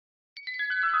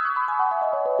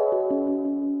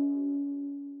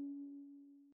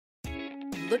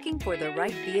Looking for the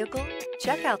right vehicle?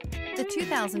 Check out the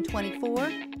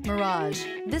 2024 Mirage.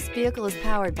 This vehicle is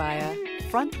powered by a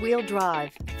front-wheel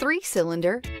drive,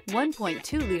 3-cylinder,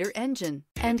 1.2-liter engine,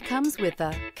 and comes with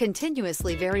a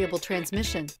continuously variable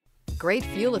transmission. Great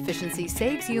fuel efficiency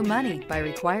saves you money by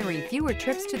requiring fewer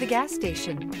trips to the gas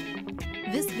station.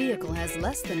 This vehicle has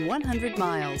less than 100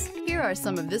 miles. Here are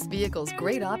some of this vehicle's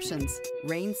great options: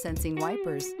 rain-sensing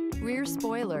wipers, rear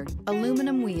spoiler,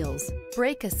 aluminum wheels,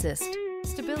 brake assist,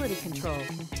 stability control,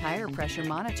 tire pressure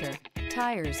monitor,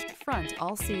 tires front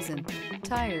all season,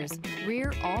 tires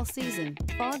rear all season,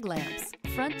 fog lamps,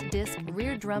 front disc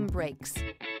rear drum brakes.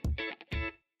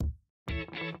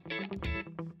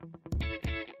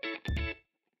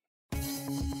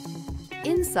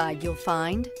 Inside you'll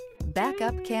find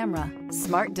backup camera,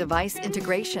 smart device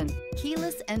integration,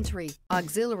 keyless entry,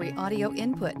 auxiliary audio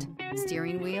input,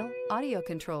 steering wheel audio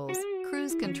controls,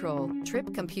 cruise control,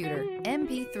 trip computer,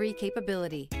 MP3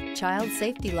 capability, child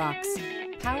safety locks,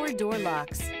 power door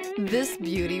locks. This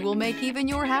beauty will make even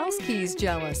your house keys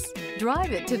jealous.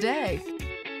 Drive it today.